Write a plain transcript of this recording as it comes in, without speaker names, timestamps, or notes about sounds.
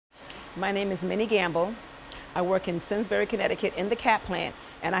My name is Minnie Gamble. I work in Simsbury, Connecticut in the cap plant,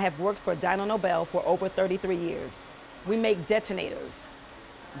 and I have worked for Dyno Nobel for over 33 years. We make detonators,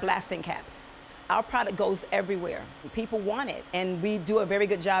 blasting caps. Our product goes everywhere. People want it, and we do a very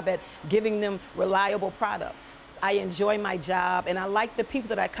good job at giving them reliable products. I enjoy my job, and I like the people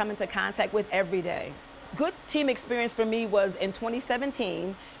that I come into contact with every day. Good team experience for me was in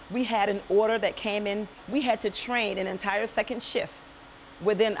 2017, we had an order that came in. We had to train an entire second shift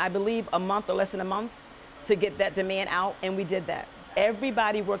within, I believe, a month or less than a month to get that demand out, and we did that.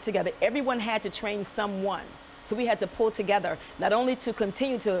 Everybody worked together. Everyone had to train someone. So we had to pull together, not only to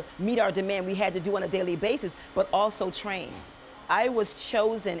continue to meet our demand we had to do on a daily basis, but also train. I was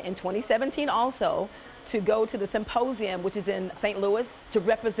chosen in 2017 also to go to the symposium, which is in St. Louis, to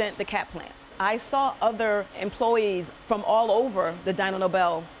represent the cap plant. I saw other employees from all over the Dyno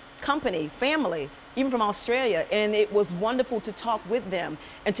Nobel company, family, even from Australia, and it was wonderful to talk with them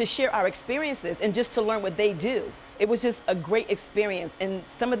and to share our experiences and just to learn what they do. It was just a great experience, and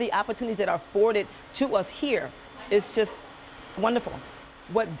some of the opportunities that are afforded to us here is just wonderful.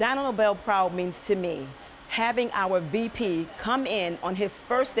 What Dyno Nobel Proud means to me, having our VP come in on his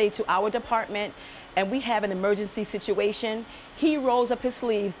first day to our department and we have an emergency situation, he rolls up his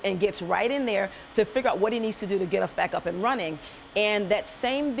sleeves and gets right in there to figure out what he needs to do to get us back up and running. And that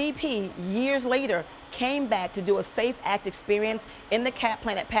same VP, years later, came back to do a Safe Act experience in the cap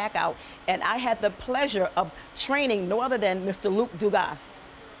plant at Packout, and I had the pleasure of training no other than Mr. Luke Dugas.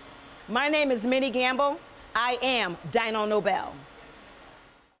 My name is Minnie Gamble. I am Dyno Nobel.